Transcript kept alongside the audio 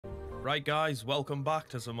Right guys, welcome back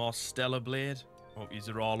to some more Stellar Blade. Hope yous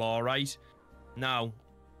are all alright. Now,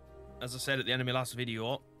 as I said at the end of my last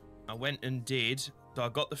video, I went and did, so I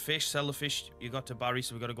got the fish, sell the fish, you got to Barry,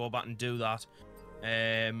 so we got to go back and do that.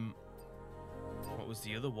 What was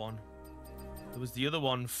the other one? There was the other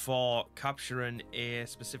one for capturing a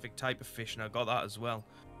specific type of fish, and I got that as well.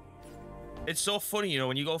 It's so funny, you know,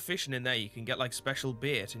 when you go fishing in there, you can get like special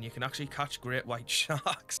bait, and you can actually catch great white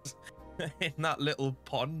sharks in that little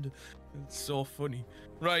pond. It's so funny.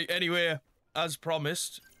 Right, anyway, as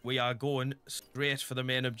promised, we are going straight for the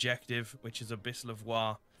main objective, which is Abyss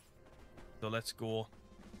Levoire. So let's go.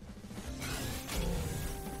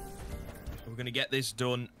 We're going to get this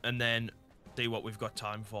done and then see what we've got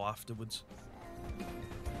time for afterwards.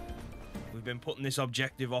 We've been putting this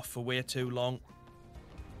objective off for way too long.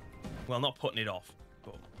 Well, not putting it off,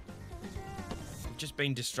 but we've just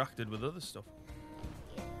been distracted with other stuff.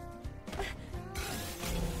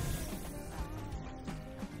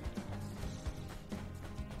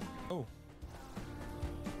 Oh.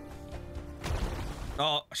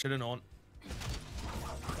 Oh, I should have known.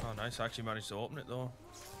 Oh, nice. I actually managed to open it, though.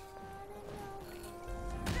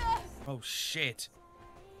 Oh, shit.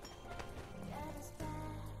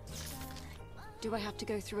 Do I have to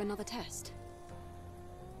go through another test?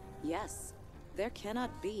 Yes. There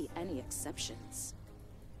cannot be any exceptions.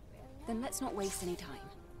 Then let's not waste any time.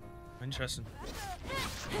 Interesting.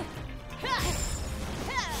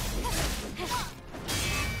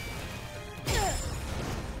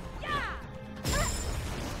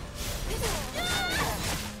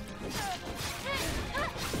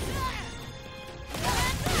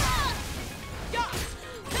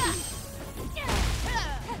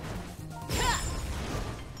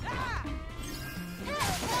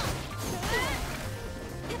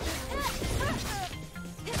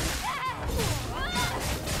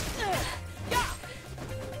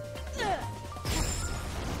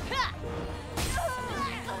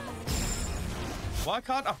 Why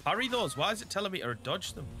can't I parry those? Why is it telling me to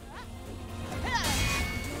dodge them?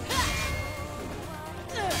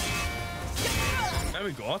 There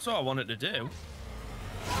we go, that's what I wanted to do.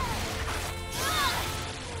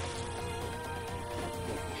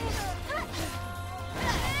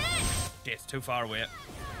 Shit, it's too far away.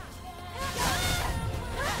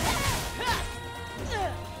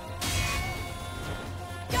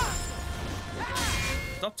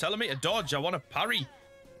 Stop telling me to dodge, I want to parry.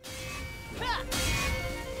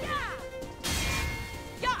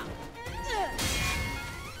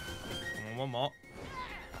 One more.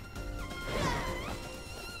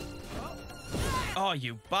 Oh,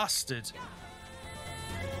 you bastard.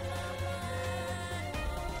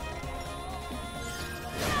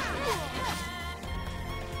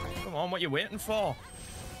 Come on, what are you waiting for?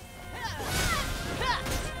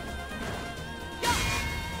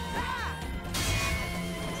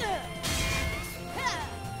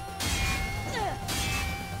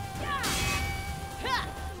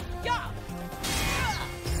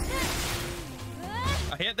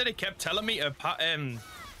 I hate that it kept telling me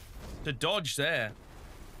to dodge there.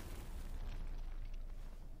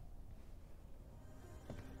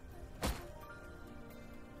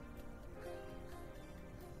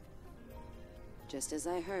 Just as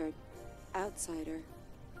I heard. Outsider.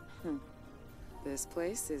 This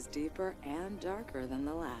place is deeper and darker than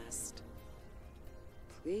the last.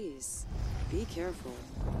 Please, be careful.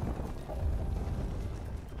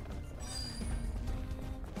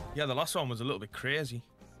 Yeah, the last one was a little bit crazy.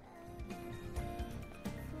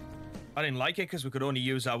 I didn't like it because we could only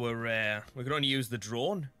use our the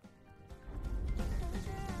drone.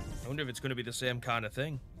 I wonder if it's going to be the same kind of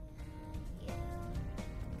thing.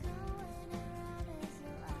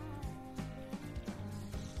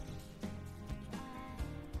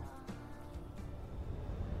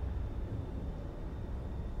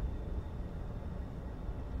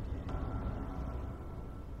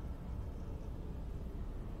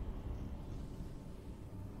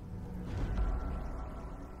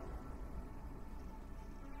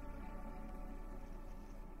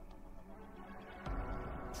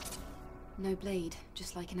 No blade,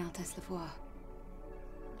 just like in Altesse Levoire.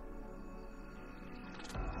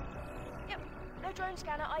 Yep, no drone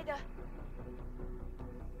scanner either.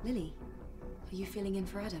 Lily, are you filling in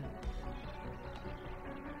for Adam?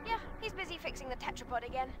 Yeah, he's busy fixing the tetrapod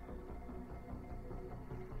again.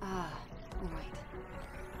 Ah, all right.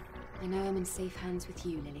 I know I'm in safe hands with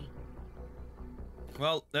you, Lily.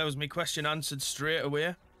 Well, there was my question answered straight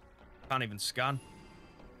away. Can't even scan.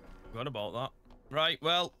 Forgot about that. Right,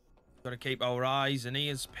 well, gotta keep our eyes and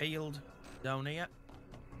ears peeled down here.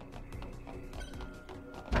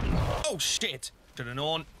 Oh shit! Should've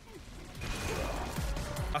known.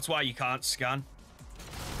 That's why you can't scan.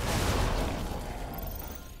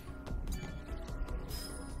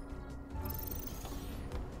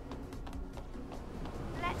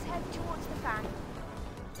 Let's head towards the fan.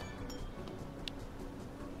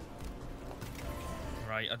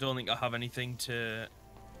 Right, I don't think I have anything to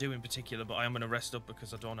do in particular, but I am going to rest up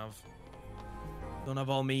because I don't have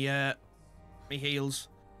all me heals.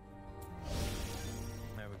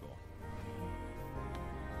 There we go.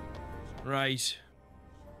 Right.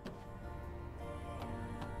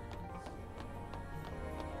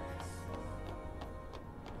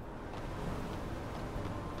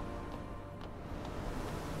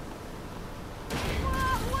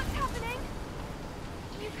 What's happening?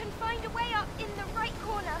 You can find a way up in the right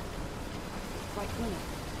corner. Right corner.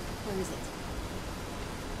 Where is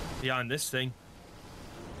it? Behind this thing.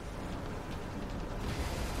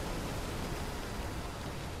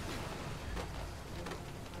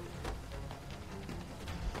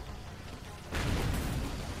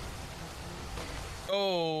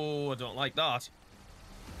 Oh, I don't like that.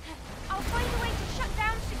 I'll find a way to shut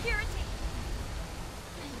down security.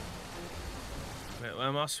 Wait, where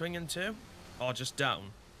am I swinging to? Or just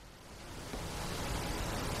down?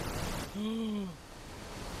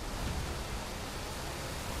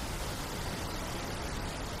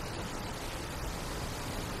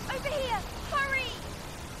 Over here! Hurry!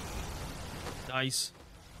 Nice.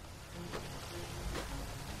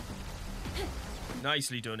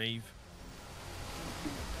 Nicely done, Eve.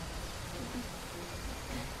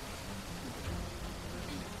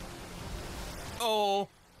 Oh!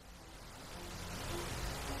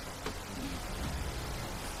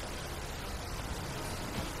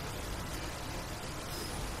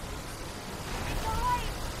 It's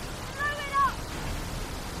alive! Throw it up!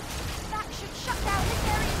 That should shut down this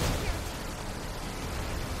area's security.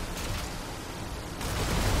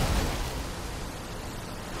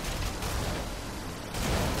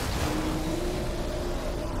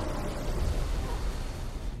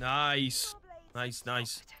 Nice. Nice,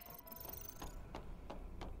 nice.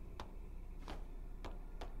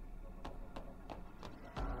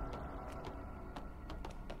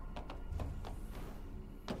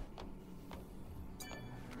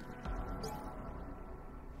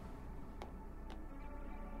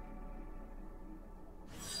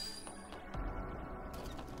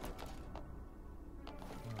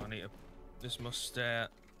 I need to,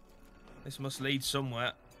 this must lead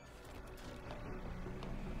somewhere.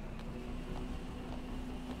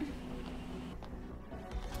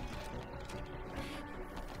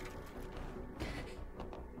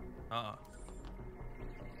 Ah.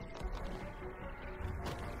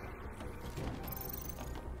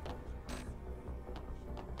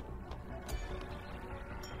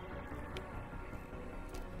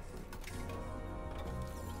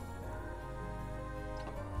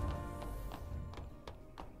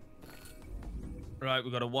 Right,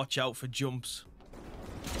 we've got to watch out for jumps.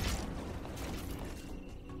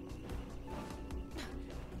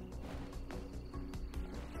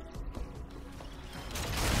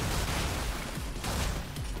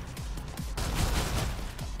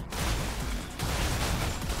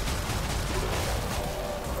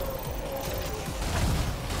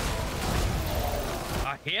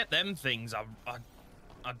 I hate them things. I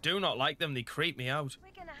do not like them. They creep me out.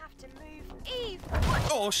 We're gonna have to move. Eve!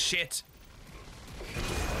 What? Oh, shit.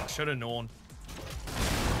 Should have known.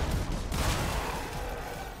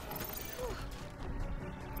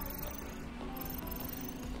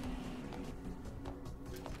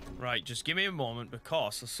 Right, just give me a moment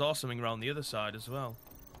because I saw something around the other side as well.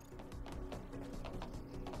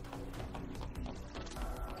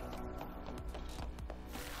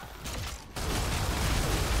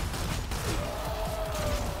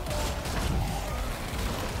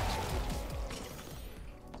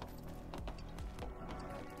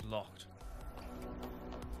 Locked.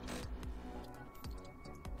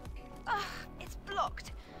 It's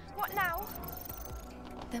blocked. What now?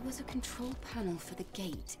 There was a control panel for the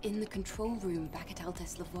gate in the control room back at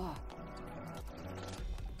Levoire.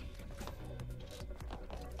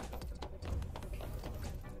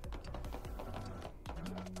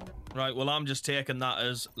 Right, well, I'm just taking that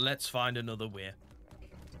as let's find another way.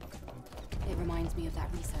 It reminds me of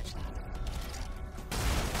that research lab.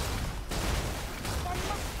 There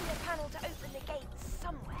must be a panel to open the gate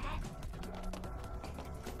somewhere.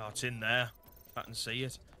 Oh, it's in there. I can see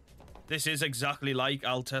it. This is exactly like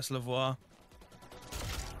Levoire.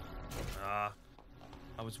 Ah,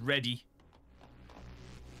 I was ready.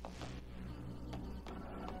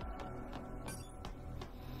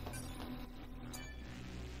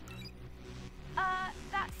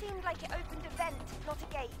 That seemed like it opened a vent, not a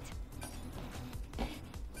gate.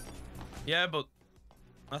 Yeah, but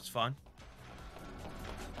that's fine.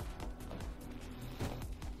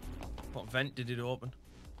 What vent did it open?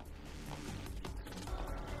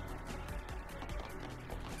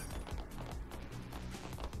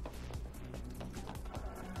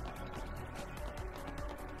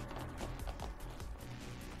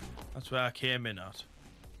 That's where I came in at.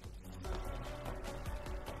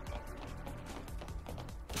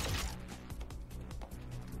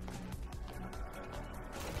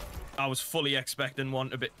 I was fully expecting one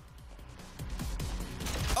to be...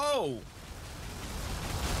 Oh!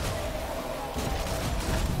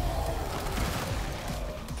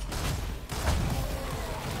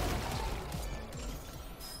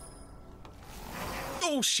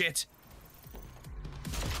 Oh, shit!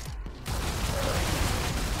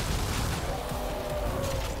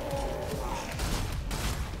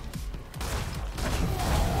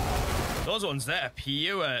 Those ones there are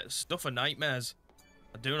pure stuff of nightmares.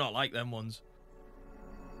 I do not like them ones.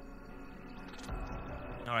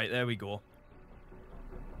 Alright, there we go.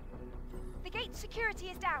 The gate security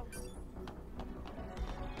is down.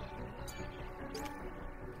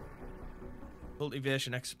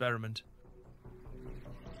 Cultivation experiment.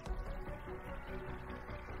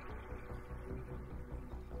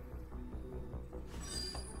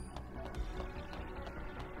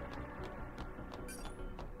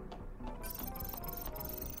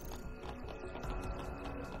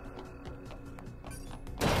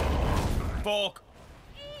 Fuck!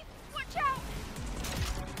 Eve, watch out!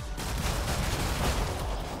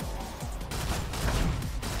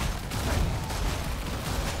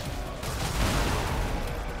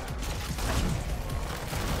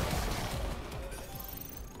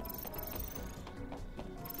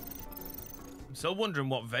 I'm still wondering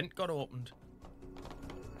what vent got opened.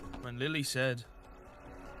 When Lily said...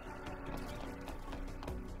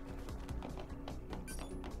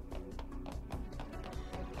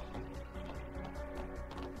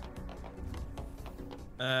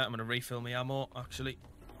 I'm gonna refill my ammo, actually.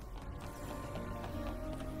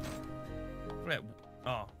 Wait,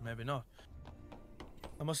 oh, maybe not.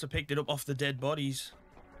 I must have picked it up off the dead bodies.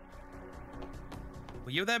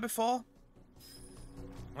 Were you there before?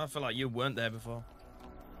 I feel like you weren't there before.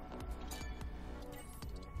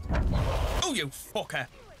 Oh, you fucker!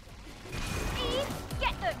 Eve,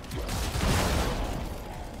 get them!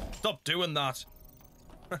 Stop doing that!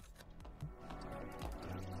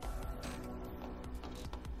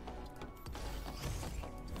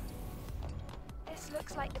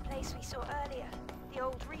 Looks like the place we saw earlier, the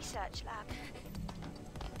old research lab.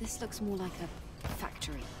 This looks more like a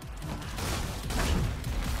factory than a lab.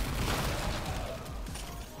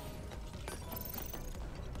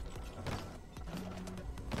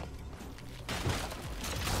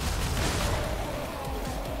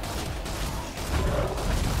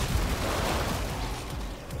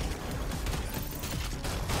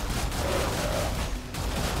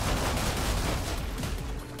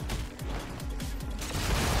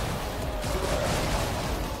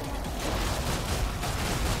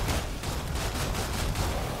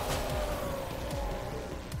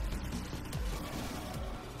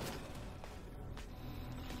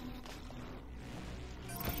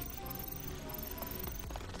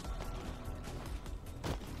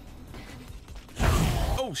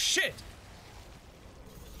 Oh, shit!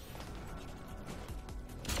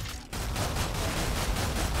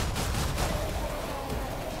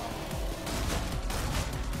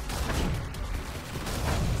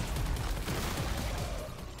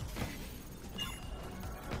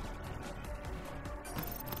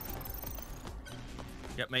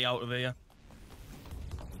 Get me out of here.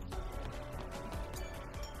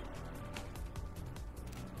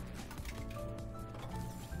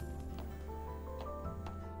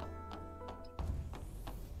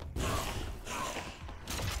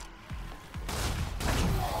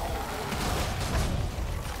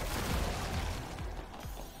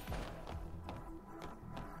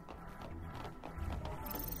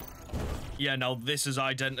 Yeah, no, this is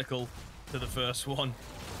identical to the first one.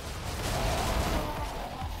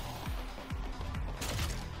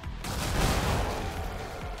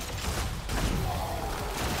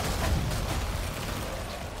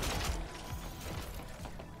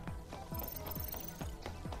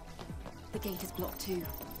 The gate is blocked too.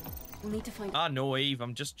 We'll need to find... Ah, no, Eve,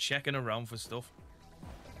 I'm just checking around for stuff.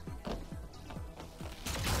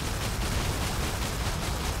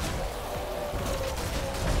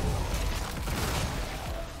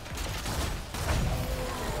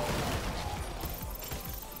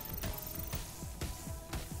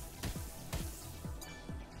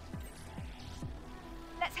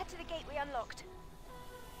 Let's head to the gate we unlocked.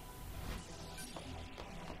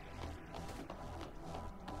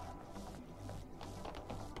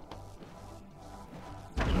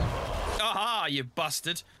 you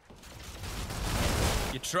bastard.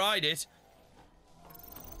 You tried it.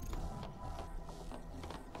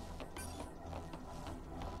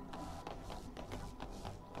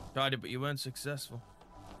 Tried it, but you weren't successful.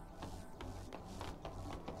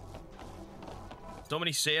 So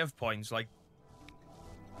many save points, like...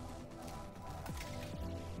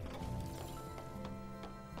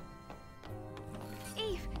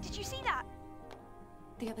 Eve, did you see that?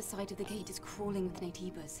 The other side of the gate is crawling with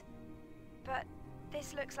natives. But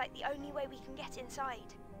this looks like the only way we can get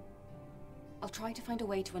inside. I'll try to find a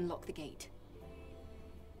way to unlock the gate.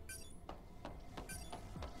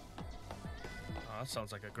 Oh, that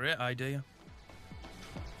sounds like a great idea.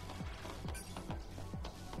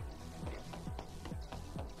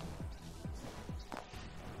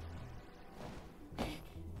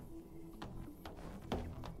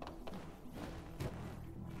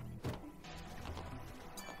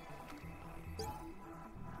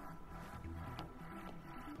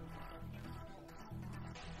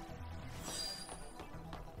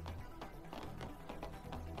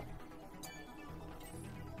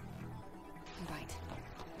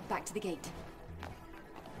 Back to the gate.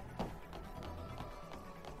 Oh,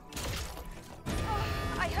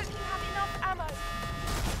 I hope you have enough ammo.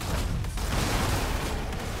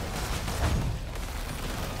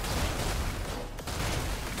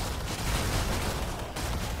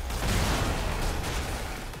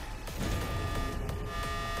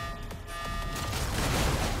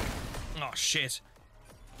 Oh, shit.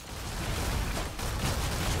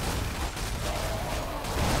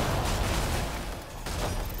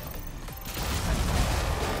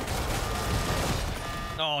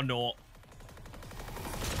 Oh, no.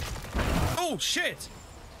 Oh, shit!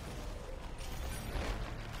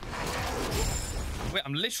 Wait,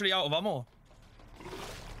 I'm literally out of ammo.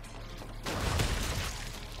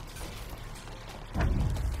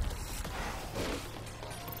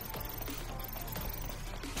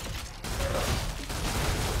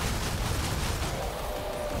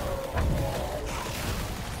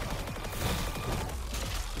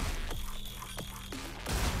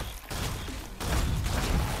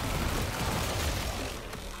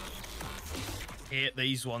 Hate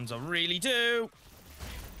these ones, I really do.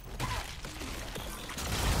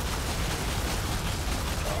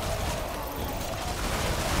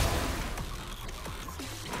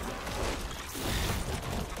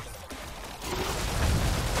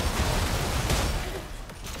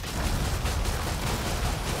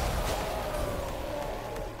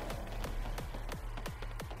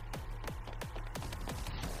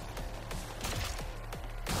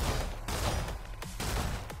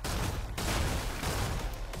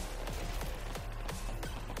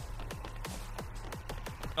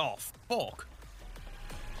 Oh, fuck.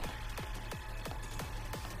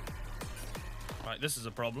 Right, this is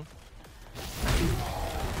a problem.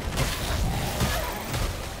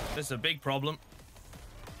 This is a big problem.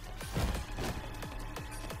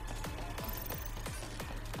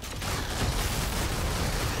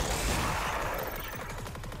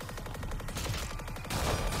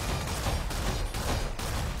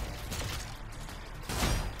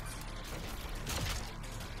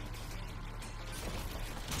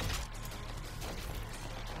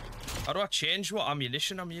 How do I change what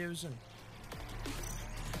ammunition I'm using?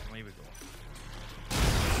 Here we go.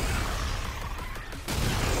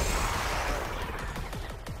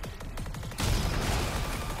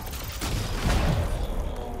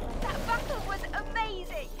 That battle was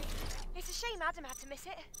amazing. It's a shame Adam had to miss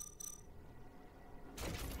it.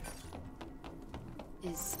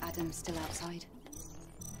 Is Adam still outside?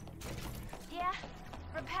 Yeah,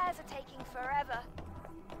 repairs are taking forever.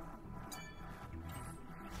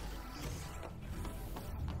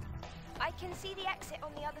 I can see the exit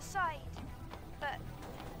on the other side, but...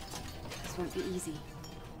 This won't be easy.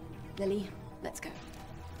 Lily, let's go.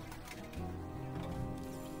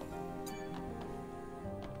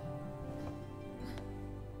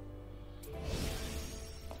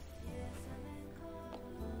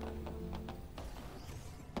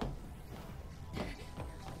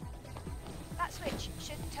 That switch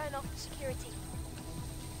should turn off the security.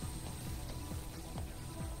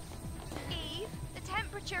 Eve, the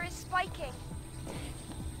temperature is spiking.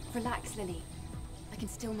 Relax, Lily. I can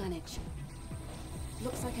still manage.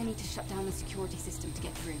 Looks like I need to shut down the security system to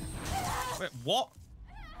get through. Wait, what?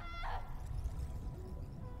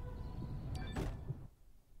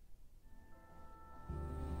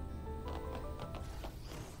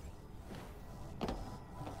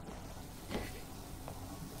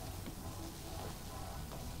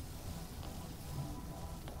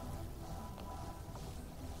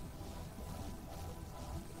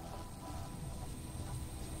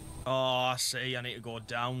 Oh, I see. I need to go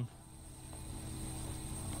down.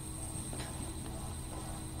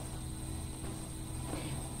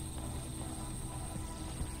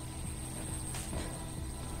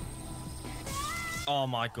 Oh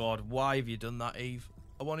my god, why have you done that, Eve?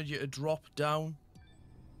 I wanted you to drop down.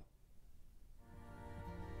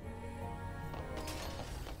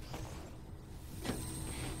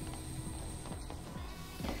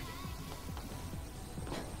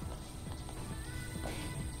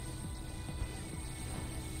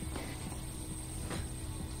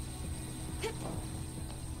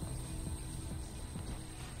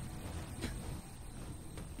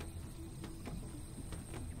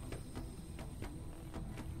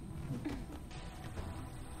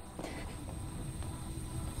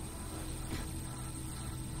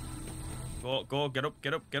 Go, get up,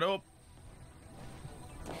 get up, get up.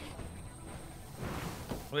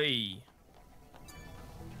 Whee.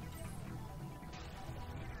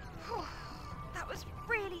 That was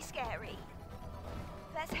really scary.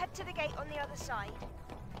 Let's head to the gate on the other side.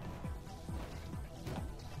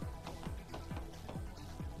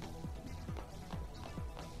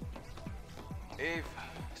 Eve,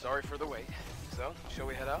 sorry for the wait. So, shall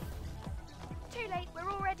we head out? Too late, we're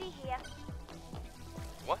already here.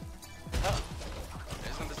 What? Oh.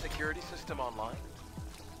 Isn't the security system online?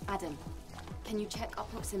 Adam, can you check our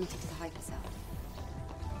proximity to the hypercell?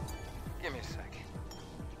 Give me a sec.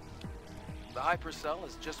 The hypercell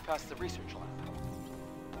is just past the research lab.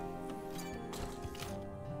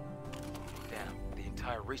 Damn, the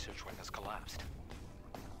entire research wing has collapsed.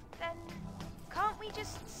 Then, can't we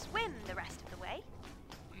just swim the rest of the way?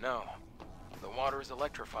 No. The water is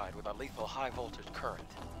electrified with a lethal high-voltage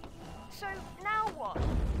current. So, now what?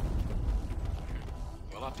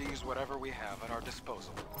 We'll have to use whatever we have at our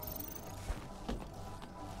disposal.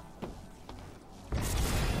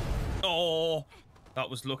 Oh, that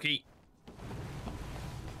was lucky.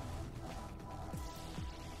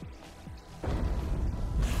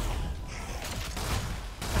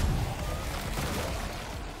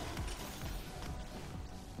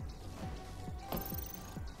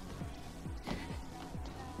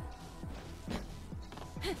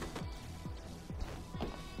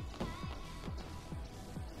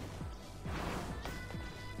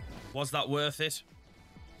 Was that worth it?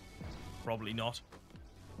 Probably not.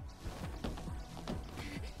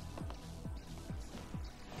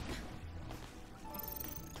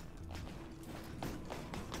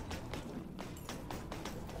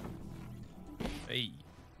 Hey.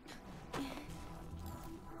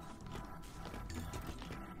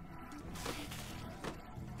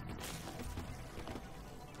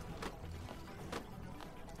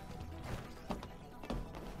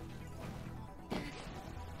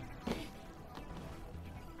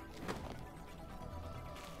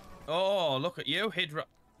 Oh, look at you, Hydra.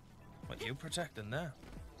 What are you protecting there?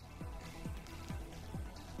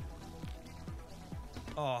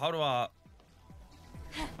 Oh, how do I...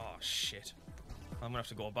 Oh, shit. I'm gonna have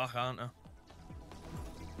to go back, aren't I?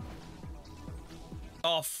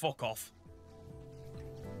 Oh, fuck off.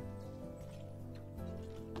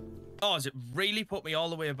 Oh, has it really put me all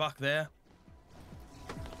the way back there?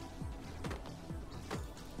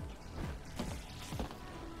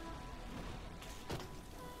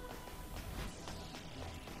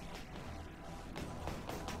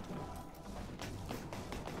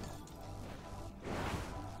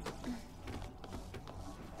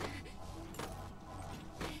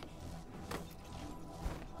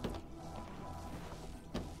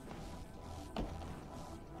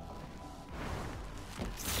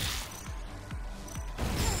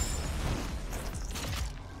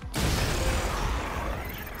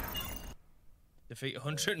 Defeat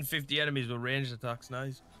 150 enemies with ranged attacks.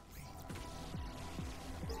 Nice.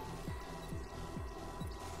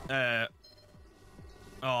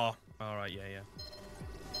 Oh, alright, yeah.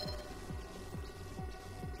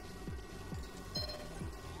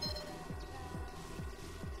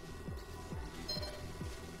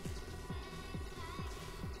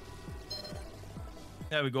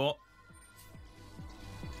 There we go.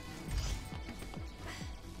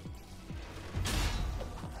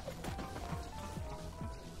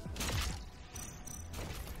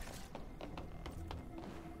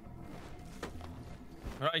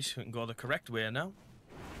 Right, we can go the correct way now.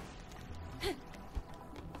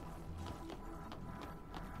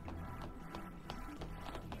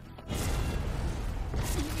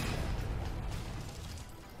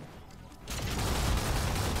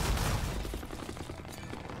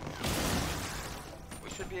 We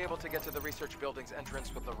should be able to get to the research building's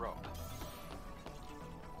entrance with the rope.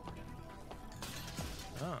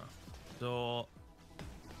 Ah, so...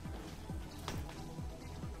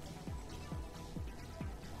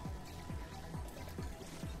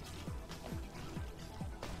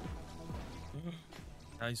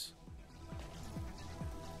 Nice.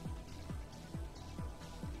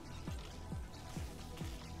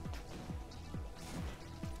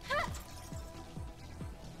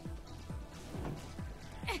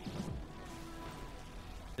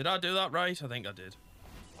 Did I do that right? I think I did.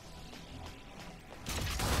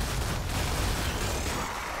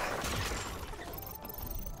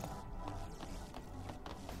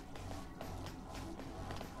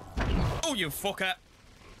 Oh, you fucker!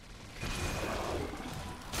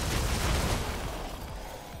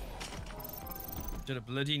 Should have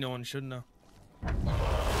bloody known, shouldn't I?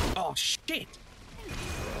 Oh, shit!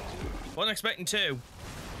 Wasn't expecting two.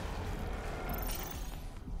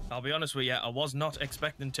 I'll be honest with you, I was not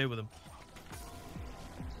expecting two of them.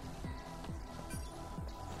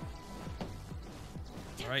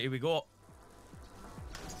 Alright, here we go.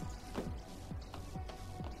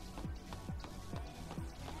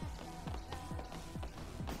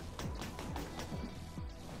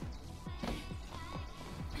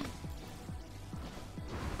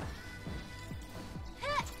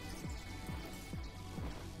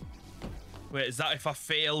 Wait, is that if I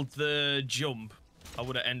failed the jump? I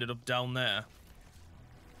would have ended up down there.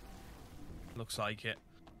 Looks like it.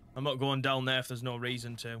 I'm not going down there if there's no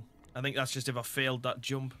reason to. I think that's just if I failed that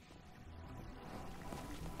jump.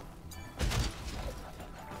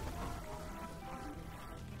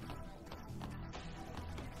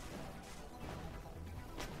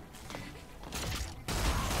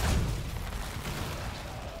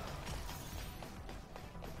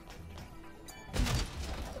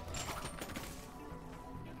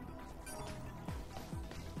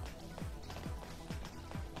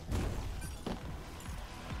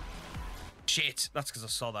 Shit, that's because I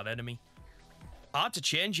saw that enemy. Hard to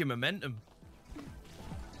change your momentum.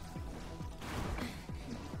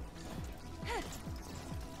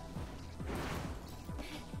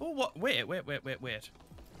 Oh, what? Wait.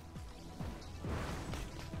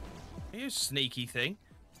 You sneaky thing.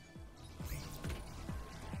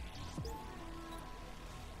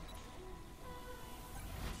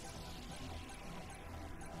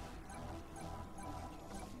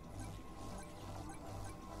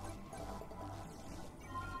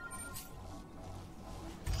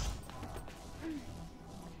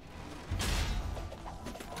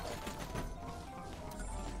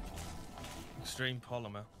 Extreme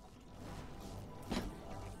polymer.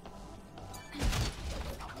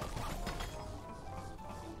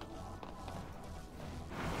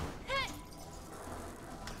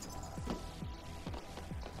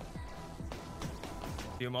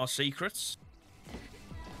 Few more secrets.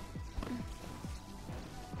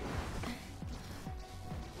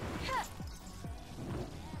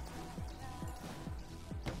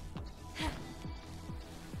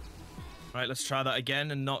 Right, let's try that again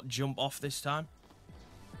and not jump off this time.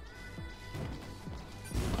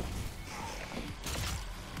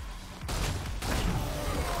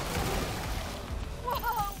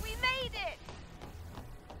 Whoa, we made it!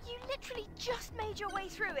 You literally just made your way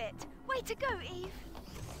through it. Way to go, Eve.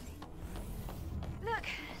 Look,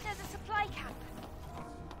 there's a supply camp.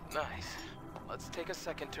 Nice. Let's take a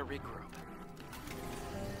second to regroup.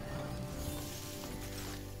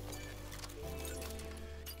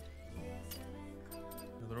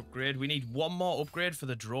 Another upgrade. We need one more upgrade for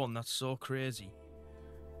the drone. That's so crazy.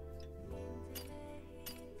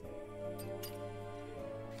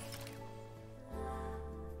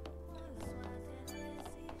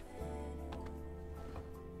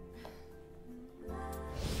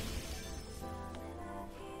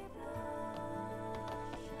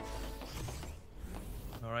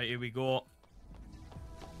 All right, here we go.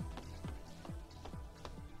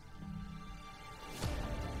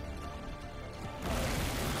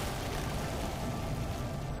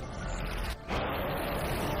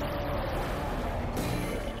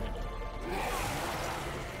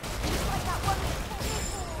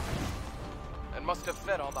 Must have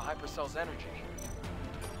fed all the hypercell's energy.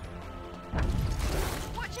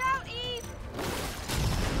 Watch out, Eve!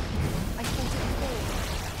 I thought it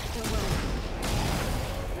before. Don't worry.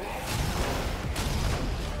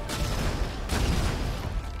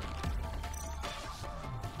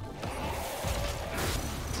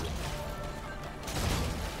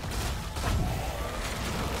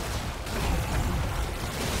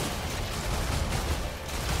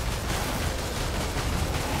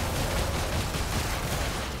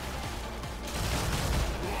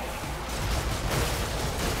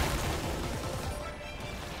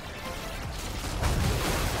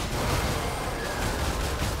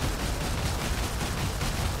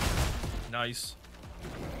 Nice.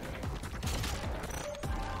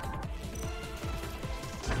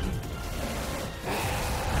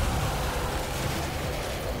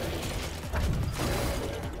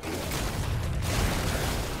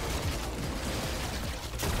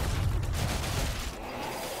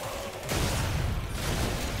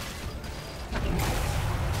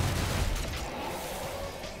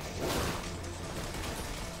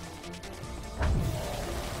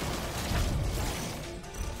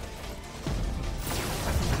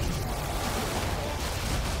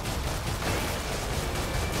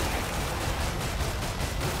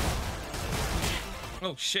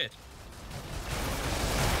 Oh, shit.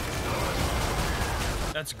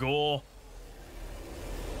 Let's go.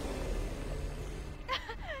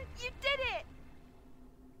 You did it!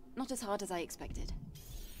 Not as hard as I expected.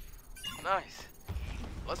 Nice.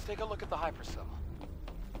 Let's take a look at the hypercell.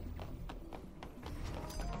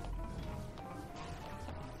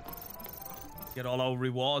 Get all our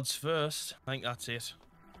rewards first. I think that's it.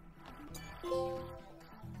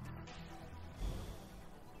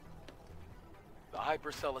 The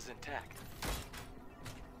hypercell is intact.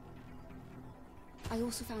 I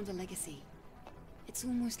also found a legacy. It's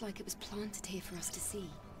almost like it was planted here for us to see.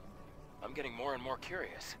 I'm getting more and more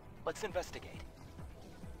curious. Let's investigate.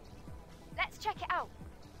 Let's check it out.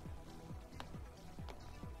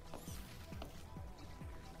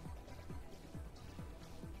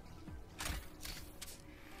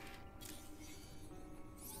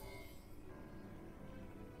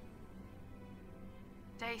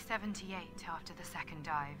 Day 78 after the second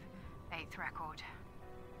dive. 8th record.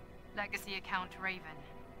 Legacy account Raven.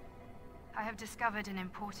 I have discovered an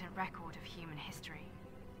important record of human history.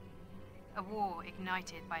 A war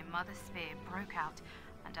ignited by Mother Sphere broke out,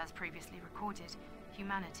 and as previously recorded,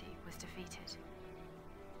 humanity was defeated.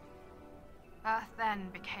 Earth then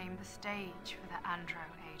became the stage for the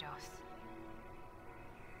Andro-Eidos.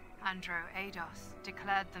 Andro-Eidos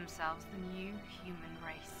declared themselves the new human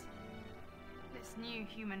race. This new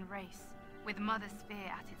human race, with Mother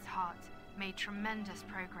Sphere at its heart, made tremendous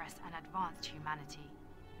progress and advanced humanity.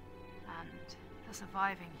 And the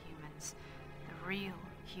surviving humans, the real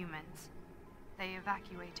humans, they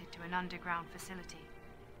evacuated to an underground facility.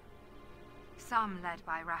 Some, led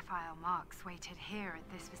by Raphael Marx, waited here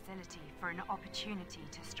at this facility for an opportunity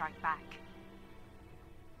to strike back.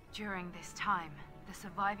 During this time, the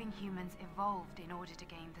surviving humans evolved in order to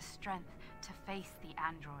gain the strength to face the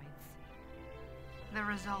androids. The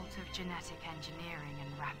result of genetic engineering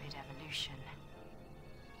and rapid evolution.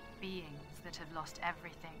 Beings that had lost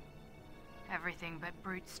everything. Everything but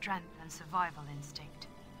brute strength and survival instinct.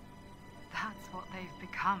 That's what they've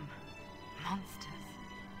become. Monsters.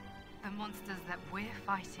 The monsters that we're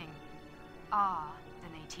fighting are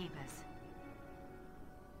the Naytibas.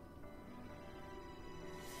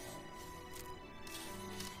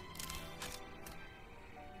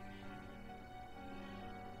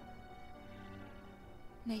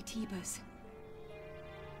 Naytibas.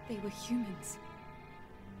 They were humans.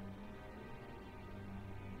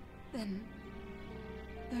 Then,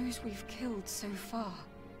 those we've killed so far,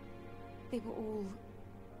 they were all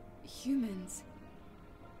humans.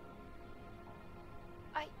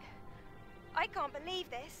 I can't believe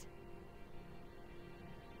this.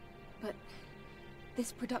 But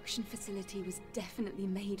this production facility was definitely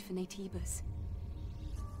made for Naytibas.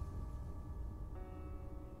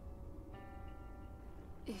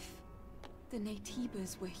 If the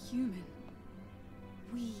Naytibas were human,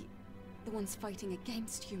 we, the ones fighting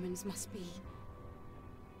against humans, must be...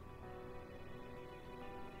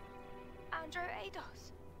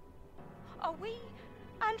 Andro-Eidos. Are we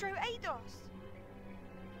Andro-Eidos?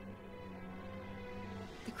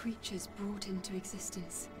 The creatures brought into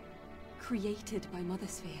existence, created by Mother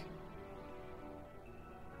Sphere.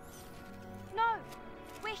 No,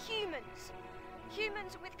 we're humans.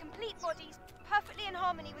 Humans with complete bodies, perfectly in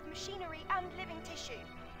harmony with machinery and living tissue.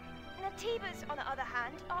 Naytibas, on the other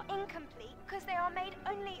hand, are incomplete because they are made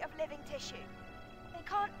only of living tissue. They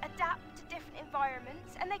can't adapt to different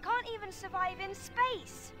environments, and they can't even survive in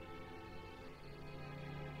space.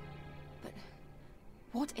 But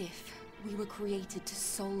what if we were created to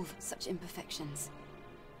solve such imperfections?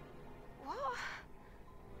 What?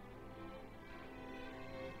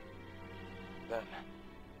 Then,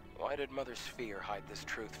 why did Mother Sphere hide this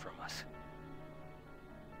truth from us?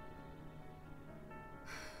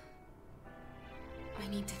 I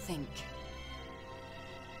need to think.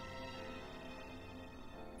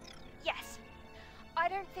 Yes. I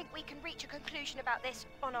don't think we can reach a conclusion about this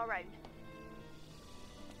on our own.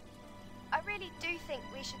 I really do think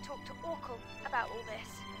we should talk to Orkel about all this.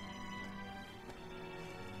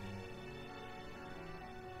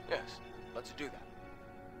 Yes, let's do that.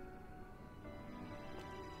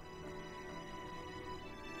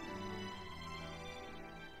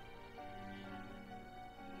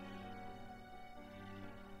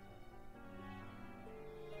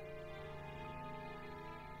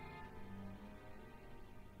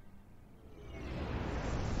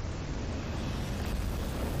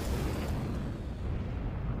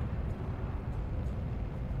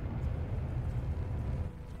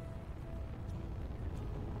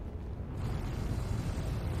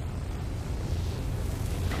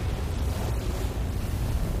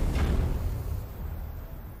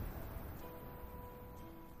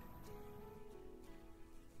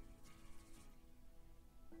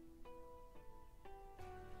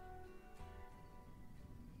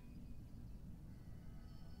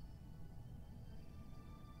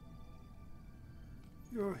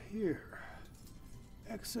 sphere.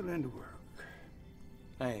 Excellent work.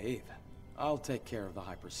 Hey, Eve. I'll take care of the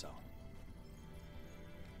hypercell.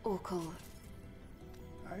 Orkul,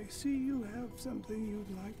 I see you have something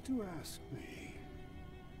you'd like to ask me.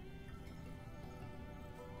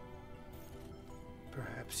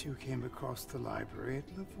 Perhaps you came across the library at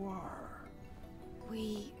Levoire.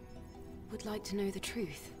 we would like to know the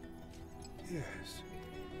truth. Yes.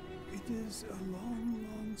 It is a long,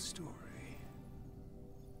 long story.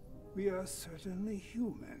 We are certainly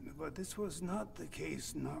human, but this was not the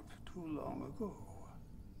case not too long ago.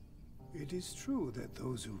 It is true that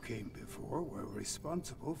those who came before were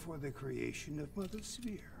responsible for the creation of Mother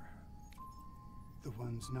Sphere. The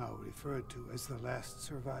ones now referred to as the last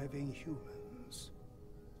surviving humans.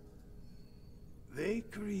 They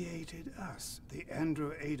created us, the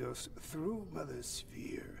Androidos, through Mother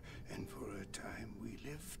Sphere, and for a time we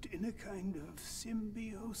lived in a kind of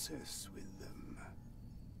symbiosis with them.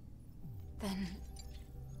 Then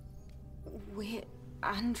we're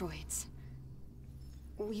androids.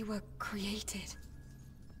 We were created.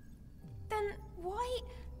 Then why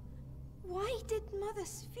did Mother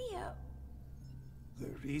Sphere? The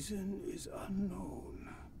reason is unknown.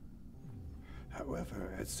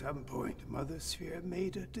 However, at some point, Mother Sphere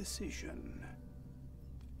made a decision.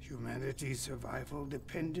 Humanity's survival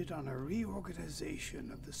depended on a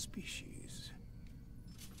reorganization of the species.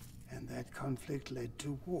 And that conflict led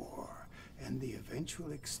to war, and the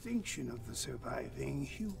eventual extinction of the surviving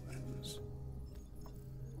humans.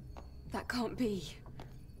 That can't be.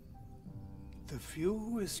 The few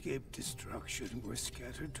who escaped destruction were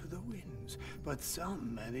scattered to the winds, but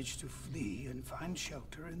some managed to flee and find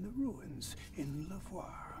shelter in the ruins in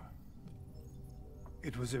Levoire.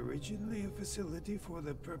 It was originally a facility for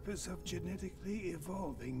the purpose of genetically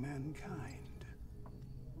evolving mankind.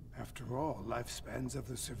 After all, lifespans of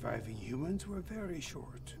the surviving humans were very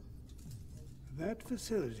short. That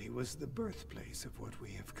facility was the birthplace of what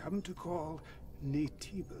we have come to call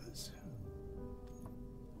Netibas.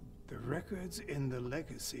 The records in the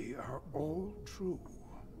legacy are all true.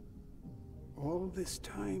 All this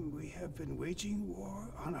time we have been waging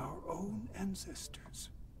war on our own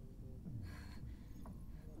ancestors.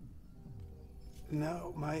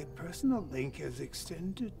 Now, my personal link has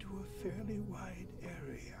extended to a fairly wide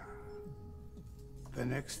area. The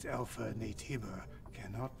next Alpha Netiba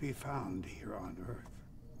cannot be found here on Earth.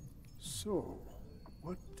 So,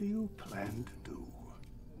 what do you plan to do?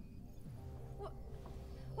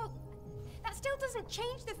 Well, that still doesn't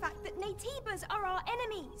change the fact that Netibas are our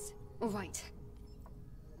enemies. All right.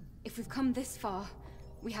 If we've come this far,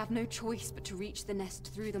 we have no choice but to reach the nest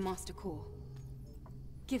through the Master Core.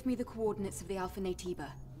 Give me the coordinates of the Alpha Netiba.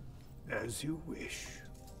 As you wish.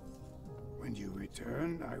 When you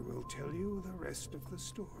return, I will tell you the rest of the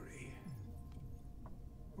story.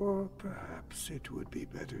 Or perhaps it would be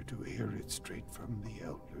better to hear it straight from the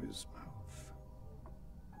Elder's mouth.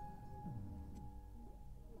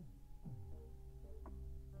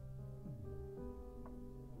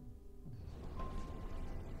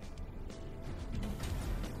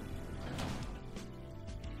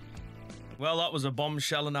 Well, that was a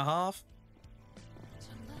bombshell and a half.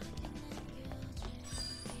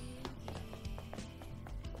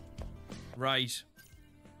 Right.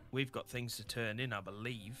 We've got things to turn in, I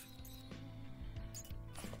believe.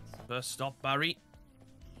 First stop, Barry.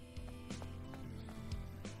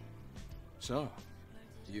 So,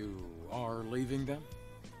 you are leaving then?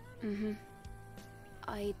 Mm-hmm.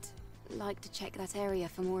 I'd like to check that area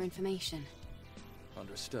for more information.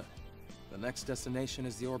 Understood. The next destination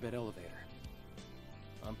is the orbit elevator.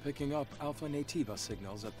 I'm picking up Alpha Netiba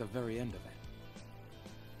signals at the very end of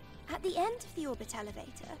it. At the end of the orbit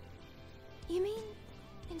elevator? You mean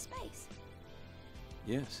in space?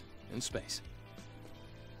 Yes, in space.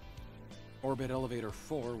 Orbit Elevator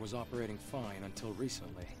 4 was operating fine until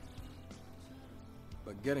recently.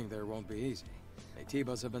 But getting there won't be easy.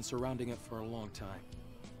 Netibas have been surrounding it for a long time.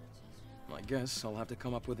 I guess I'll have to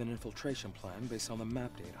come up with an infiltration plan based on the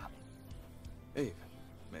map data. Eve,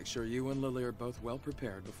 make sure you and Lily are both well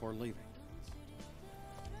prepared before leaving.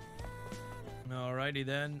 Alrighty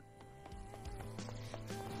then.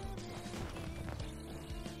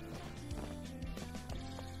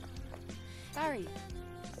 Barry.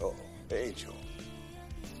 Oh, Angel.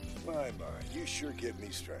 My, you sure give me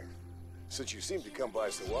strength. Since you seem to come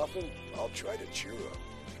by so often, I'll try to cheer up.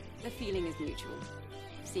 The feeling is mutual.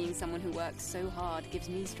 Seeing someone who works so hard gives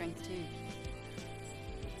me strength too.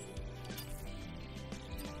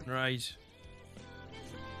 Right.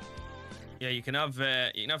 Yeah, you can have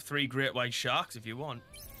 3 great white sharks if you want.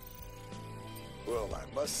 Well,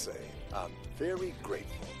 I must say, I'm very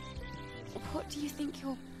grateful. What do you think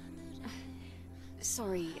you're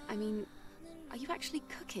Sorry, I mean, are you actually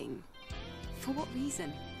cooking? For what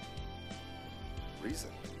reason? Reason?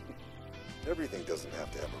 Everything doesn't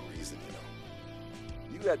have to have a reason, you know.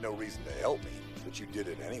 You had no reason to help me, but you did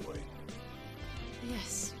it anyway.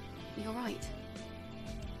 Yes, you're right.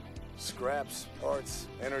 Scraps, parts,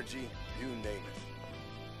 energy, you name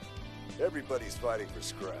it. Everybody's fighting for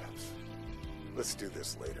scraps. Let's do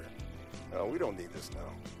this later. No, we don't need this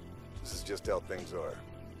now. This is just how things are.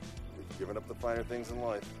 We've given up the finer things in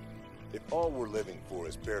life. If all we're living for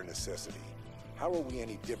is bare necessity, how are we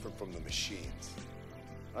any different from the machines?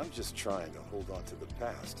 I'm just trying to hold on to the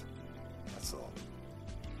past. That's all.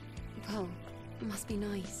 Well, it must be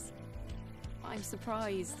nice. I'm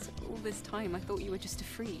surprised. All this time I thought you were just a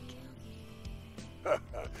freak.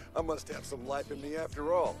 I must have some life in me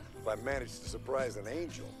after all, if I managed to surprise an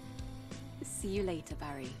angel. See you later,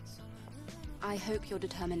 Barry. I hope your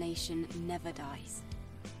determination never dies.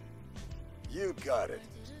 You got it.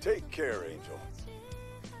 Take care, Angel.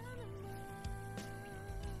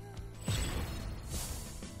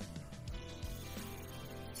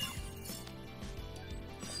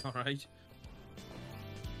 All right.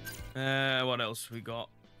 What else we got?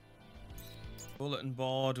 Bulletin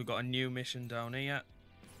board. We've got a new mission down here.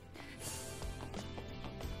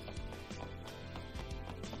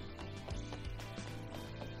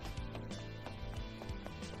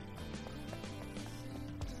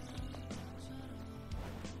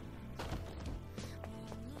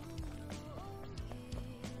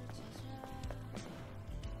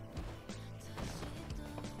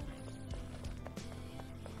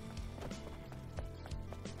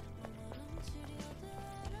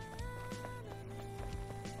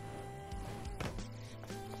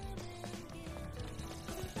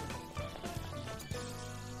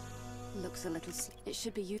 Looks a little... It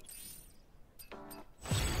should be you...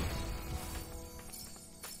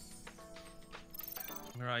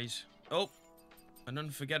 Right. Oh, an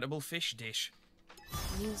unforgettable fish dish.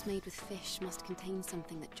 Meals made with fish must contain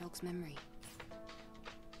something that jogs memory.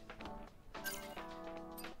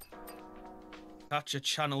 Catch a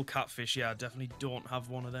channel catfish. Yeah, I definitely don't have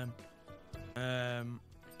one of them.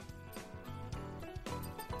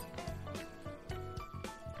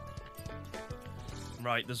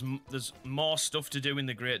 Right, there's more stuff to do in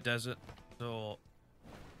the Great Desert, so...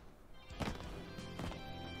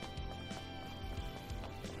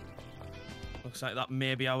 Looks like that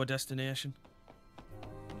may be our destination.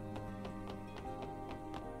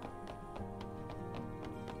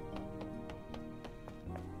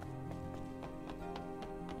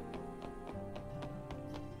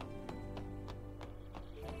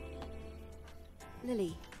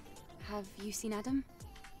 Lily, have you seen Adam?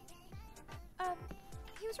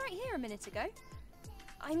 He was right here a minute ago.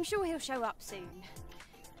 I'm sure he'll show up soon.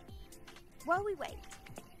 While we wait,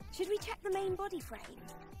 should we check the main body frame?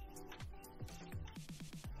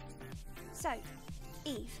 So,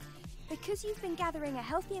 Eve, because you've been gathering a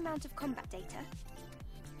healthy amount of combat data,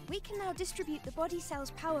 we can now distribute the body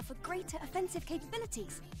cell's power for greater offensive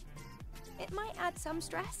capabilities. It might add some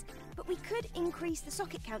stress, but we could increase the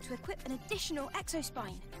socket count to equip an additional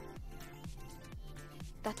exospine.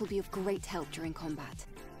 That'll be of great help during combat.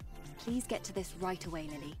 Please get to this right away,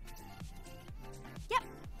 Lily. Yep.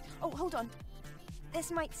 Oh, hold on. This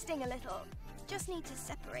might sting a little. Just need to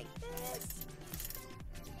separate this.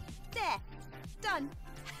 There. Done.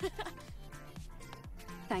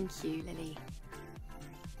 Thank you, Lily.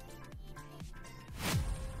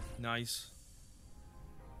 Nice.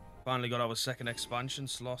 Finally got our second expansion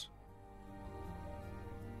slot.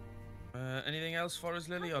 Anything else for us,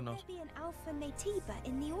 Lily, or not? Maybe an Alpha Natiba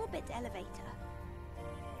in the orbit elevator.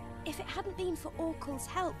 If it hadn't been for Oracle's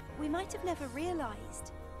help, we might have never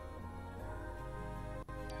realized.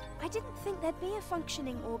 I didn't think there'd be a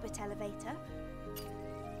functioning orbit elevator.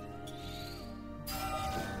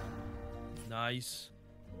 Nice.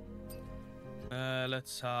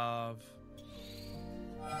 Let's have...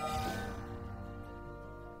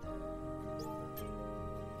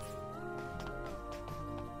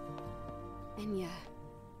 Enya,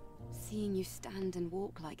 seeing you stand and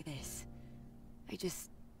walk like this,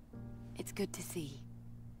 it's good to see.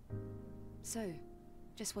 So,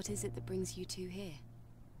 just what is it that brings you two here?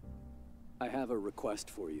 I have a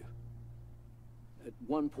request for you. At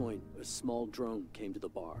one point, a small drone came to the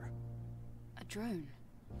bar. A drone?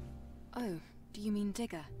 Oh, do you mean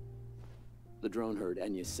Digger? The drone heard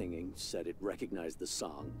Enya singing, said it recognized the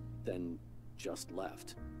song, then just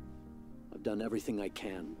left. I've done everything I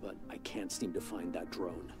can, but I can't seem to find that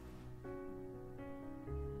drone.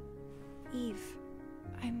 Eve,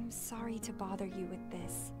 I'm sorry to bother you with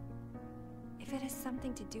this. If If it has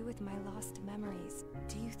something to do with my lost memories,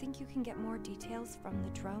 do you think you can get more details from the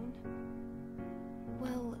drone?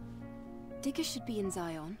 Well, Digger should be in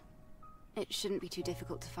Zion. It shouldn't be too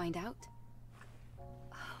difficult to find out.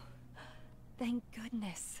 Oh, thank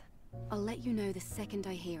goodness. I'll let you know the second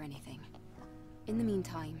I hear anything. In the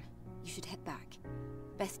meantime, you should head back.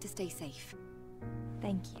 Best to stay safe.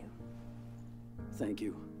 Thank you. Thank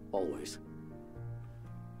you, always.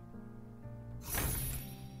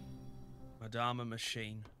 Madama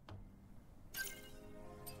Machine.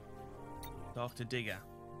 Dr. Digger.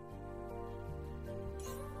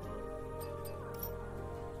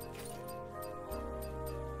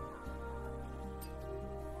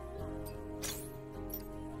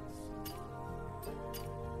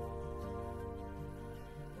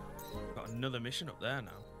 Got another mission up there now.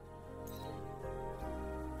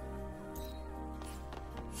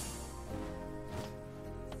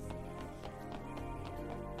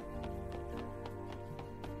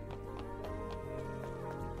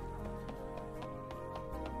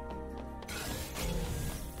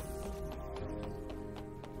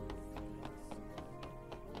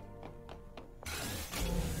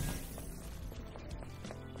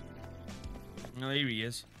 Oh, here he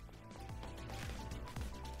is.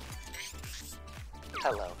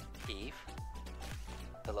 Hello, Eve.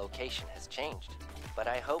 The location has changed, but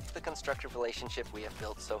I hope the constructive relationship we have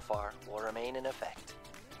built so far will remain in effect.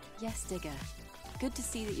 Yes, Digger. Good to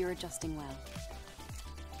see that you're adjusting well.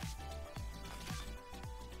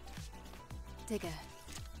 Digger,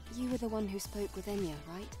 you were the one who spoke with Enya,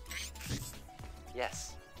 right?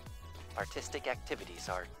 Yes. Artistic activities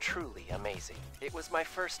are truly amazing. It was my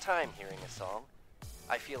first time hearing a song.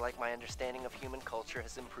 I feel like my understanding of human culture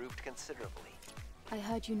has improved considerably. I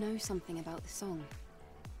heard you know something about the song.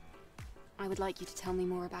 I would like you to tell me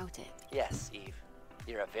more about it. Yes, Eve.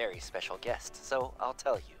 You're a very special guest, so I'll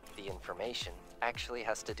tell you. The information actually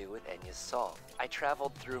has to do with Enya's song. I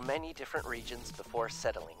traveled through many different regions before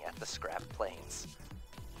settling at the Scrap Plains.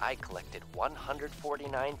 I collected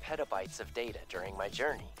 149 petabytes of data during my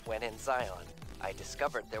journey. When in Zion, I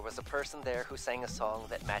discovered there was a person there who sang a song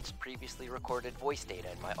that matched previously recorded voice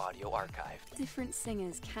data in my audio archive. Different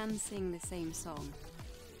singers can sing the same song.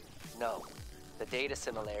 No. The data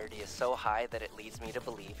similarity is so high that it leads me to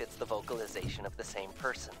believe it's the vocalization of the same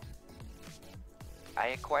person. I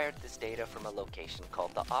acquired this data from a location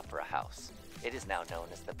called the Opera House. It is now known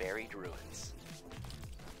as the Buried Ruins.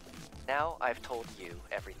 Now I've told you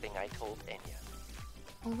everything I told Enya.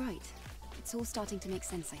 All right. It's all starting to make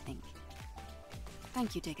sense, I think.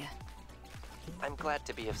 Thank you, Digger. I'm glad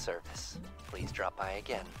to be of service. Please drop by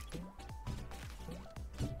again.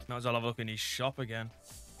 Might as well have a look in his shop again.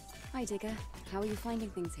 Hi, Digger. How are you finding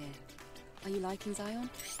things here? Are you liking Zion?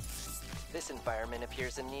 This environment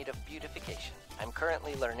appears in need of beautification. I'm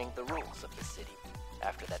currently learning the rules of the city.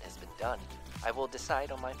 After that has been done, I will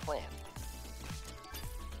decide on my plan.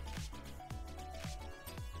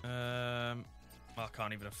 I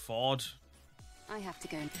can't even afford. I have to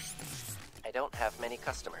go. I don't have many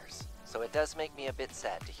customers, so it does make me a bit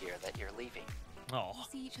sad to hear that you're leaving. Oh. We'll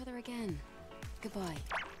see each other again. Goodbye.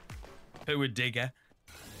 Who would Digger?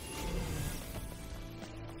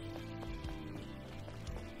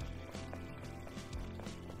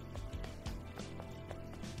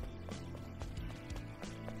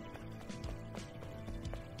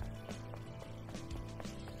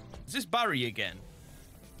 Is this Barry again?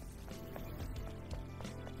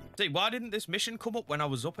 See, why didn't this mission come up when I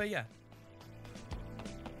was up here?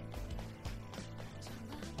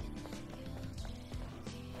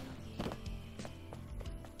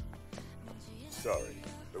 Sorry,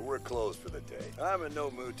 but we're closed for the day. I'm in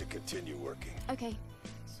no mood to continue working. Okay.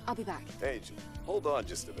 I'll be back. Angel, hold on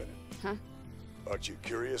just a minute. Huh? Aren't you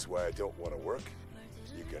curious why I don't want to work?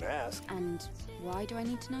 You can ask. And why do I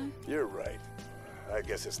need to know? You're right. I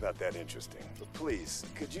guess it's not that interesting. But please,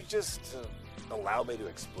 could you just allow me to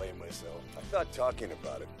explain myself? I thought talking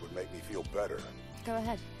about it would make me feel better. Go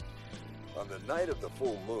ahead. On the night of the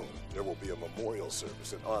full moon, there will be a memorial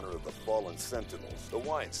service in honor of the fallen sentinels. The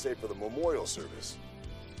wine saved for the memorial service.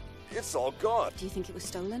 It's all gone. Do you think it was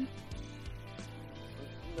stolen?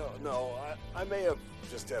 No, I may have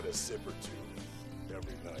just had a sip or two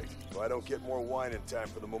every night. If I don't get more wine in time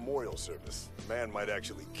for the memorial service, the man might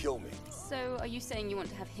actually kill me. So, are you saying you want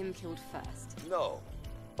to have him killed first? No.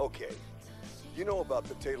 Okay. You know about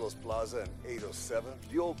the Talos Plaza in 807?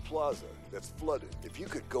 The old plaza that's flooded. If you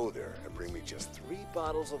could go there and bring me just 3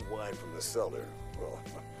 bottles of wine from the cellar, well,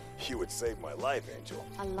 you would save my life, Angel.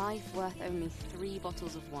 A life worth only 3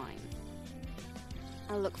 bottles of wine.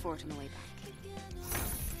 I'll look for it on the way back.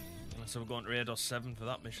 So we're going to 807 for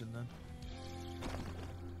that mission then.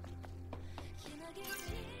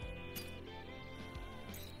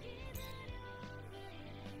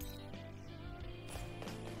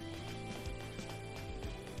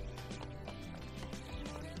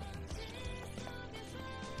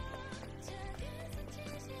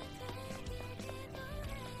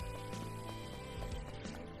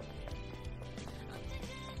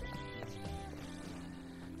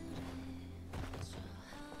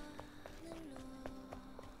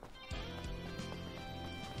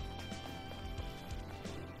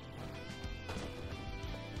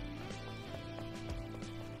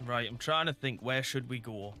 Right, I'm trying to think, where should we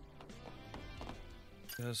go?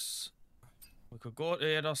 Because we could go to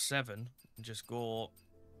 8 or 7 and just go...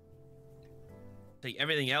 See,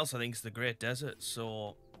 everything else I think is the Great Desert,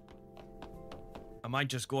 so... I might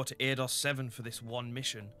just go to 8 or 7 for this one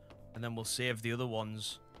mission, and then we'll save the other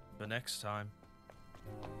ones for next time.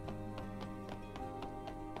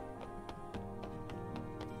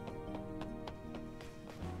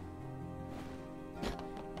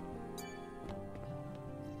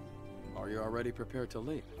 Are you already prepared to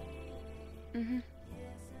leave? Mm-hmm.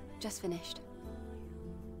 Just finished.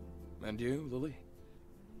 And you, Lily?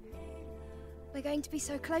 We're going to be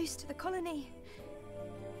so close to the colony.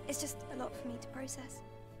 It's just a lot for me to process.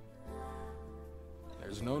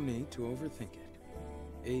 There's no need to overthink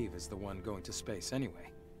it. Eve is the one going to space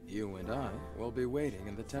anyway. You and I will be waiting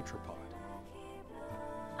in the tetrapod.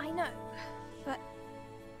 I know, but...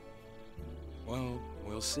 Well,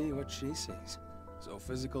 we'll see what she sees. So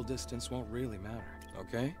physical distance won't really matter,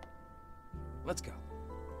 okay? Let's go.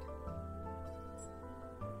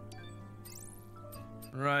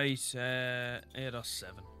 Right, 8 or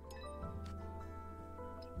 7.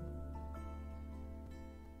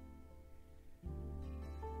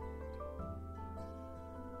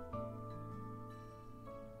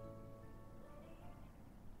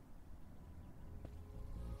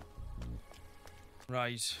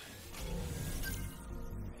 Right.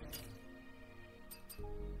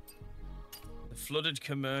 The flooded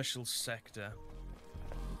commercial sector.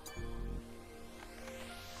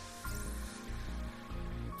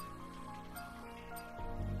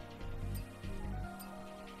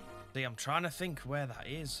 See, I'm trying to think where that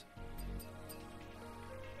is.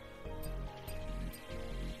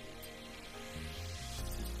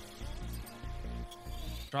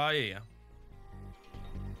 Try here.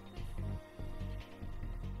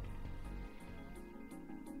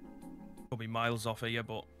 Probably miles off here,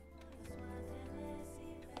 but...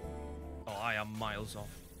 Oh, I am miles off.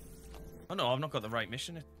 Oh no, I've not got the right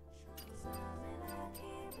mission.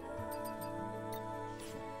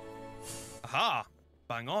 Aha!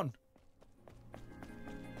 Bang on.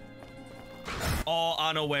 Oh,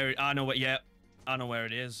 I know where it... yeah. I know where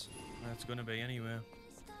it is. Where it's gonna be anyway.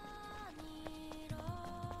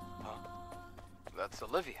 Huh. That's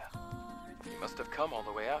Olivia. You must have come all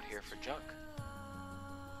the way out here for junk.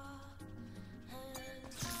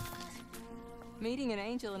 Meeting an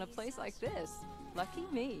angel in a place like this. Lucky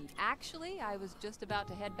me. Actually, I was just about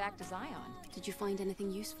to head back to Zion. Did you find anything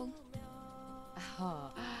useful? Oh,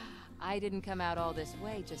 I didn't come out all this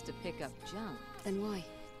way just to pick up junk. Then why?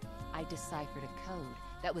 I deciphered a code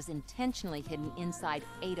that was intentionally hidden inside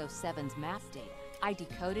 807's map data. I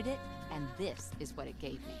decoded it, and this is what it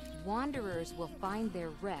gave me. Wanderers will find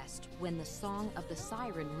their rest when the song of the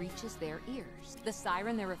siren reaches their ears. The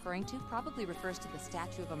siren they're referring to probably refers to the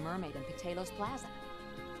statue of a mermaid in Patelos Plaza.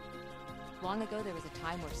 Long ago, there was a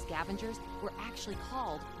time where scavengers were actually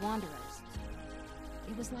called wanderers.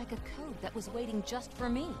 It was like a code that was waiting just for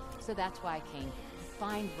me. So that's why I came here, to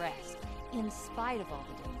find rest, in spite of all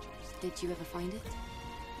the dangers. Did you ever find it?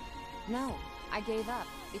 No, I gave up,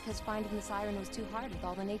 because finding the siren was too hard with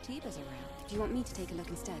all the nativas around. Do you want me to take a look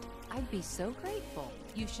instead? I'd be so grateful.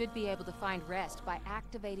 You should be able to find rest by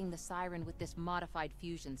activating the siren with this modified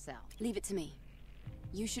fusion cell. Leave it to me.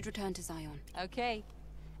 You should return to Zion. Okay,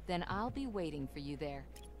 then I'll be waiting for you there.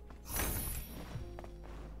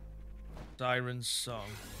 Siren's song.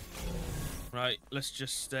 Right, let's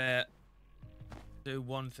just do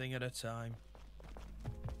one thing at a time.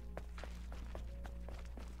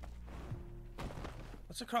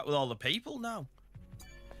 What's the crap with all the people now?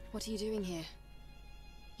 What are you doing here?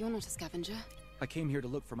 You're not a scavenger. I came here to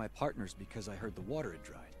look for my partners because I heard the water had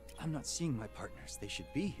dried. I'm not seeing my partners. They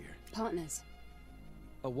should be here. Partners?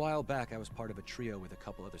 A while back, I was part of a trio with a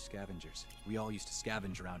couple other scavengers. We all used to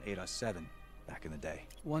scavenge around 807 back in the day.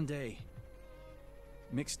 One day,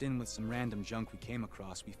 mixed in with some random junk we came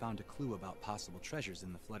across, we found a clue about possible treasures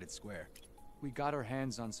in the flooded square. We got our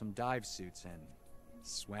hands on some dive suits and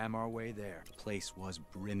swam our way there. The place was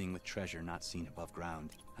brimming with treasure not seen above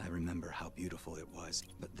ground. I remember how beautiful it was,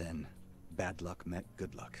 but then bad luck met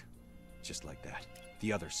good luck. Just like that.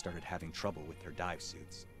 The others started having trouble with their dive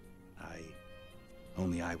suits.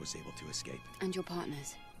 Only I was able to escape. And your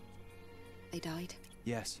partners? They died?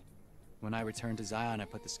 Yes. When I returned to Zion, I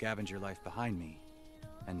put the scavenger life behind me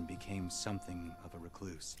and became something of a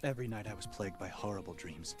recluse. Every night I was plagued by horrible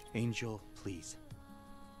dreams. Angel, please.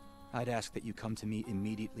 I'd ask that you come to me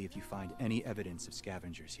immediately if you find any evidence of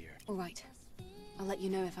scavengers here. All right. I'll let you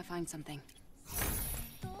know if I find something.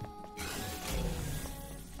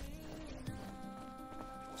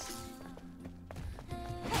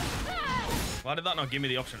 Why did that not give me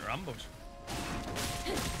the option to ambush?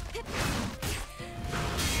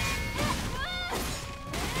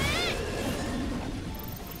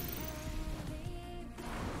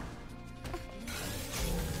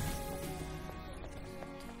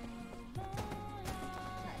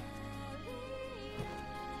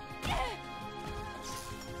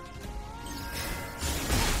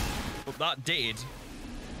 But that did.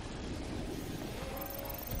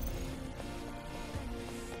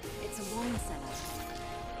 It's a wine cellar.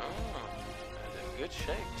 Oh, and in good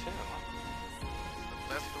shape, too.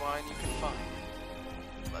 The best wine you can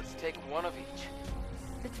find. Let's take one of each.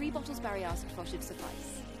 The 3 bottles Barry asked for should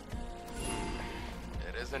suffice.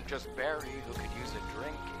 It isn't just Barry who could use a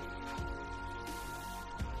drink.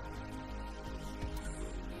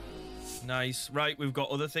 Nice. Right, we've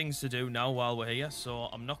got other things to do now while we're here, so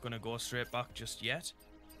I'm not going to go straight back just yet.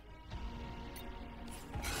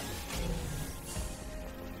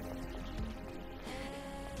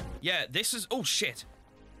 Yeah, this is... Oh, shit.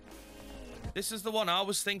 This is the one I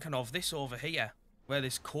was thinking of. This over here, where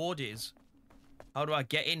this code is. How do I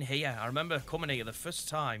get in here? I remember coming here the first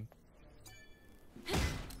time.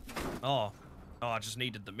 Oh. Oh, I just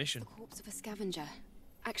needed the mission. The corpse of a scavenger.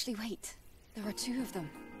 Actually, wait. There are 2 of them.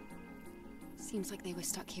 Seems like they were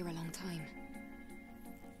stuck here a long time.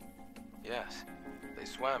 Yes. They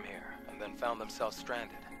swam here and then found themselves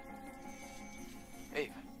stranded.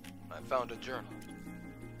 Eve, I found a journal.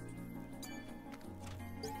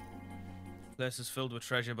 Place is filled with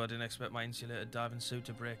treasure, but I didn't expect my insulated diving suit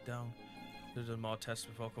to break down. Should have done more tests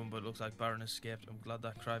before coming, but it looks like Baron escaped. I'm glad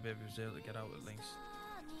that crybaby was able to get out at least.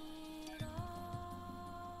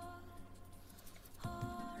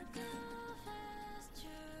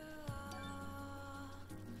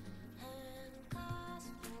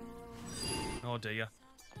 Oh dear.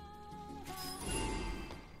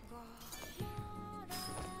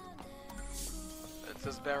 It's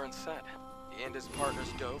as Baron said. He and his partners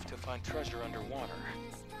dove to find treasure underwater.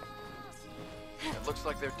 It looks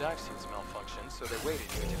like their dive suits malfunctioned, so they waited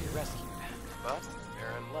here to be rescued. But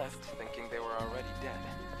Baron left thinking they were already dead.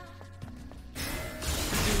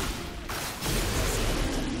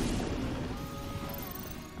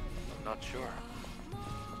 I'm not sure.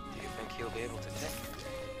 Do you think he'll be able to take it?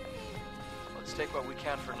 Let's take what we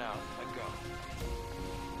can for now and go.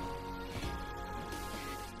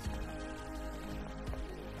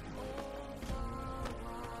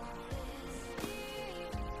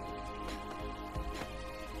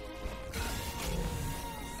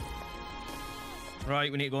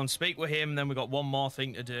 Right, we need to go and speak with him, then we've got one more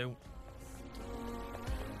thing to do.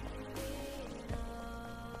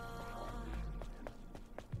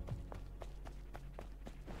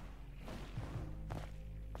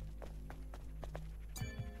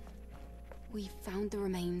 We found the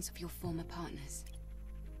remains of your former partners.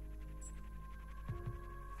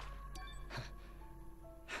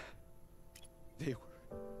 They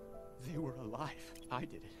were alive. I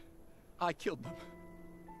did it. I killed them.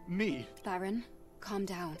 Me. Baron, calm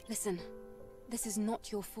down. Listen, this is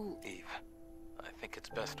not your fault. Eve, I think it's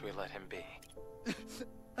best we let him be.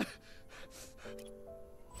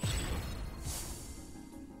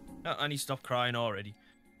 Oh, and he stopped crying already.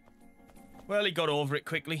 Well, he got over it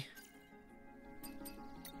quickly.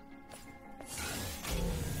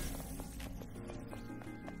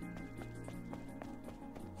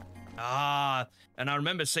 Ah, and I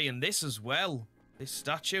remember seeing this as well. This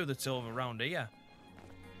statue that's over around here.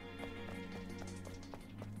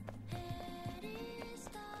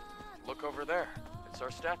 Look over there. It's our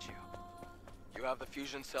statue. You have the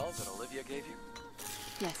fusion cells that Olivia gave you?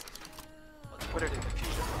 Yes. Let's put it in the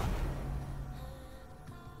fusion rod.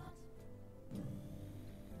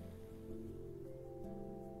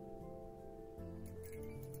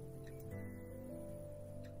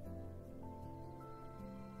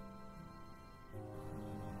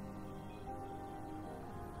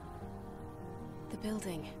 The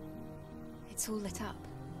building. It's all lit up.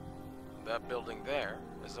 That building there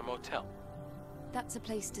is a motel. That's a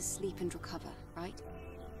place to sleep and recover, right?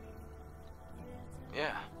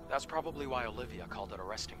 Yeah, that's probably why Olivia called it a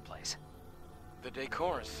resting place. The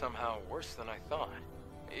decor is somehow worse than I thought,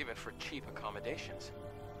 even for cheap accommodations.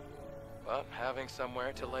 But having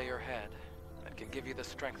somewhere to lay your head, that can give you the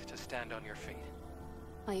strength to stand on your feet.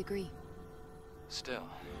 I agree. Still,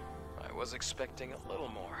 I was expecting a little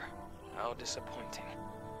more. How disappointing.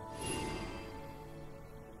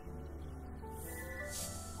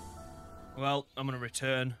 Well, I'm going to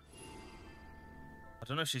return. I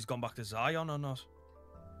don't know if she's gone back to Zion or not.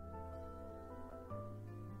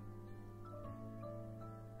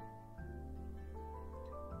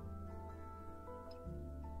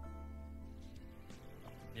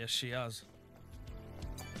 Yes, she has.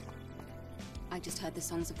 I just heard the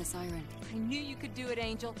songs of the siren. I knew you could do it,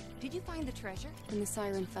 Angel. Did you find the treasure? When the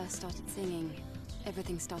siren first started singing,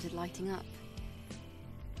 everything started lighting up.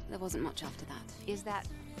 There wasn't much after that. Is that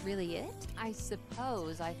really it? I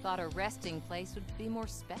suppose I thought a resting place would be more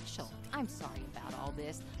special. I'm sorry about all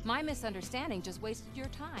this. My misunderstanding just wasted your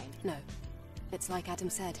time. No. It's like Adam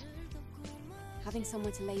said. Having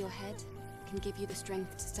somewhere to lay your head can give you the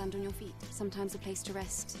strength to stand on your feet. Sometimes a place to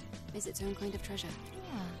rest is its own kind of treasure.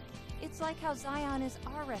 Yeah. It's like how Zion is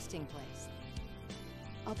our resting place.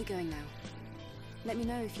 I'll be going now. Let me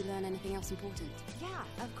know if you learn anything else important. Yeah,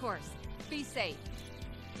 of course. Be safe.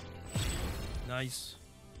 Nice.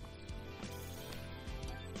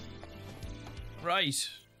 Right.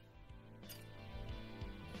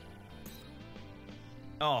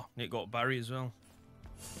 Oh, it got Barry as well.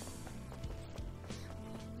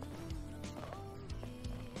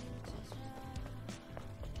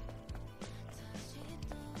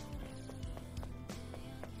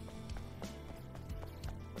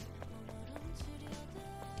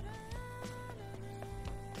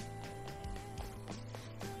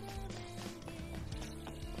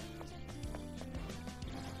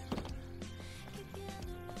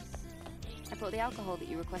 The alcohol that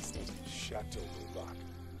you requested. Chateau Lullac.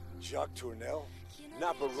 Jacques Tournelle?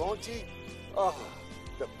 Naparonti? Oh,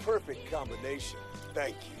 the perfect combination.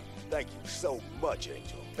 Thank you. Thank you so much,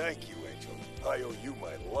 Angel. Thank you, Angel. I owe you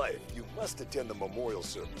my life. You must attend the memorial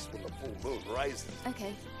service when the full moon rises.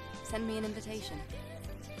 Okay. Send me an invitation.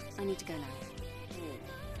 I need to go now.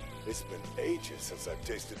 It's been ages since I've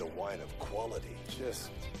tasted a wine of quality.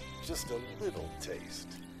 Just a little taste.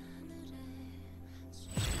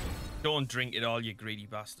 Don't drink it all, you greedy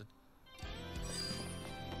bastard.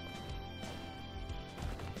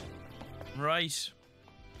 Right.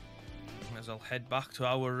 As I'll head back to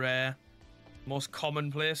our most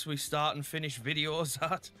common place we start and finish videos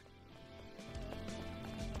at.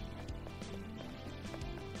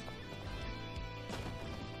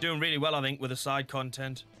 Doing really well, I think, with the side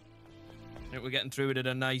content. I think we're getting through it at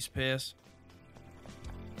a nice pace.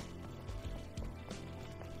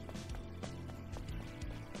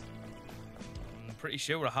 Pretty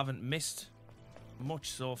sure I haven't missed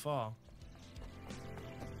much so far.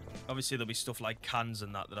 Obviously there'll be stuff like cans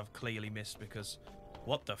and that I've clearly missed because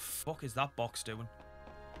what the fuck is that box doing?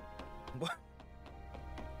 What?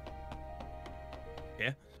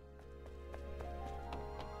 Yeah.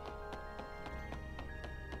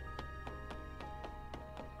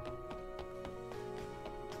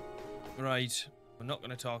 Right, we're not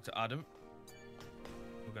going to talk to Adam.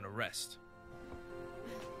 We're going to rest.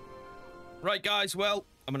 Right, guys, well,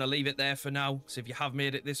 I'm going to leave it there for now. So if you have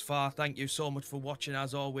made it this far, thank you so much for watching,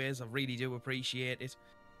 as always. I really do appreciate it.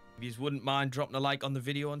 If you wouldn't mind dropping a like on the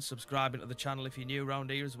video and subscribing to the channel if you're new around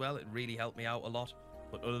here as well, it really helped me out a lot.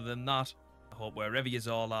 But other than that, I hope wherever you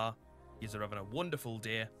all are, you're having a wonderful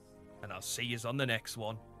day, and I'll see you on the next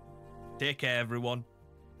one. Take care, everyone.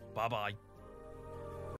 Bye-bye.